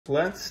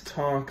Let's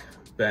talk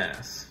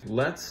bass.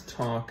 Let's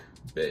talk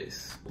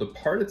bass. The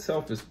part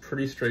itself is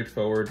pretty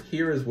straightforward.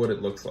 Here is what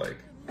it looks like.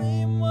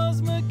 Name was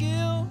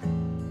McGill.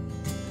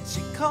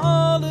 She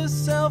called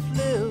herself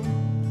Lil.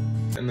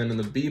 And then in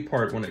the B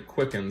part, when it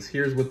quickens,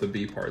 here's what the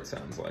B part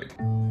sounds like.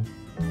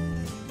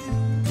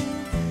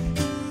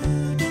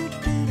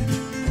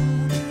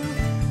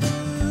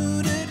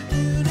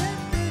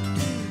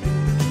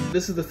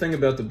 This is the thing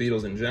about the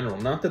Beatles in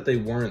general, not that they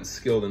weren't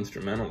skilled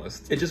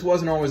instrumentalists. It just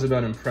wasn't always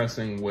about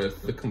impressing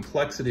with the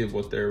complexity of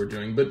what they were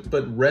doing,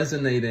 but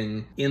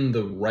resonating in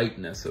the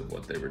rightness of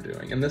what they were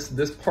doing. And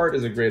this part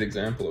is a great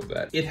example of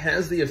that. It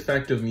has the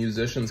effect of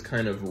musicians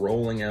kind of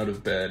rolling out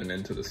of bed and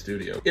into the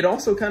studio. It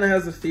also kind of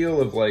has the feel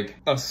of like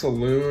a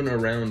saloon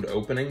around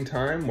opening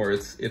time, where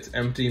it's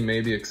empty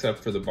maybe except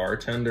for the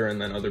bartender,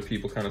 and then other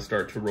people kind of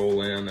start to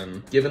roll in.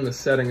 And given the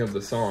setting of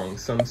the song,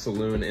 some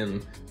saloon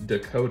in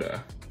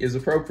Dakota is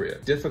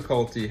appropriate.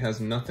 Difficulty has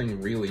nothing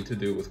really to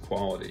do with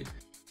quality.